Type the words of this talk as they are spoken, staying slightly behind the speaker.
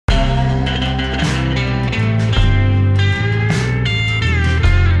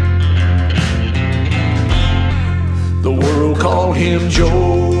him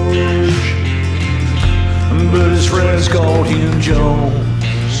George, but his friends called him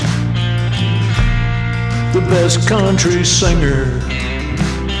Jones. The best country singer,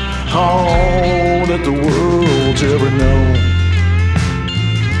 oh, that the world's ever known.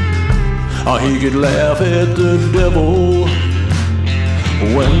 Oh, he could laugh at the devil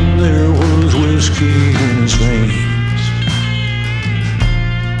when there was whiskey in his veins.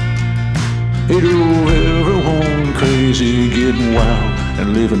 He drove everyone crazy, getting wild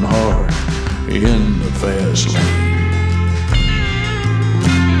and living hard in the fast lane.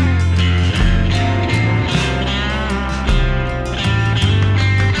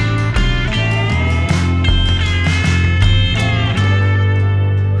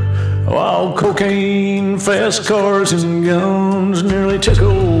 While cocaine, fast cars, and guns nearly took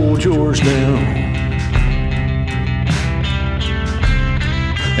old George down.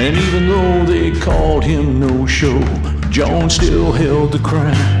 And even though they called him no-show, John still held the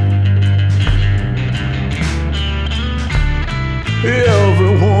crown.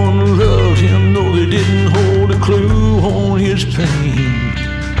 Everyone loved him, though they didn't hold a clue on his pain.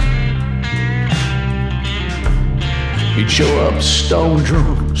 He'd show up stone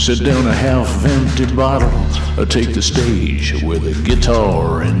drunk, sit down a half-empty bottle, or take the stage with a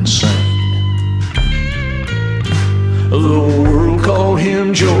guitar and sing. The world called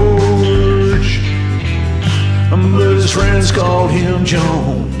him George, but his friends called him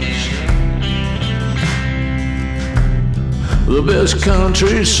Jones. The best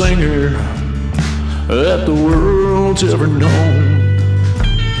country singer that the world's ever known.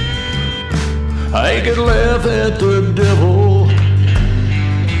 I could laugh at the devil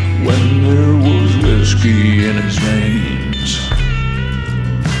when there was whiskey in his veins.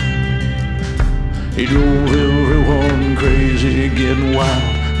 He drove everyone crazy, getting wild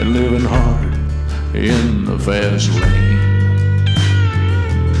and living hard in the fast lane.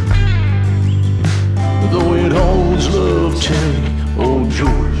 Though he'd always loved Tammy, old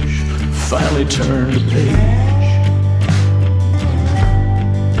George finally turned the page.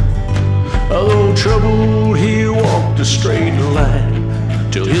 Although troubled, he walked a straight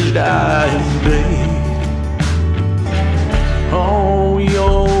line till his dying day. Oh,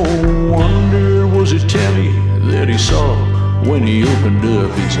 y'all wonder, was it Tammy that he saw when he opened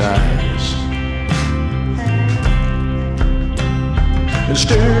up his eyes and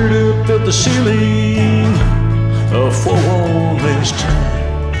stared up at the ceiling for one last time?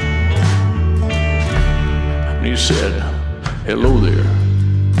 And he said, "Hello there,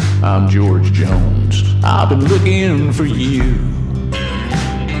 I'm George Jones. I've been looking for you."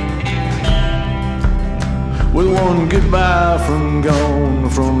 With one goodbye from gone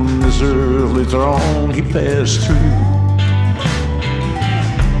from this earthly throne, he passed through.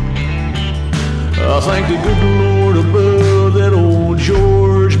 I thank the good Lord above that old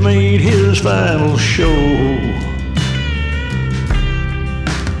George made his final show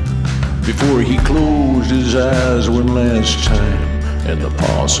before he closed his eyes one last time and the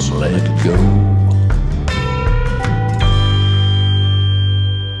possum let go.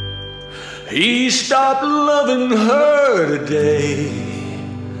 He stopped loving her today.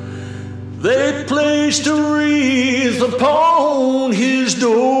 They placed a wreath upon his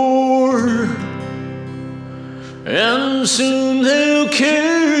door, and soon they'll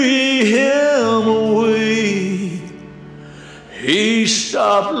carry him away. He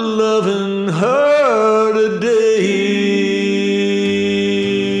stopped loving her today.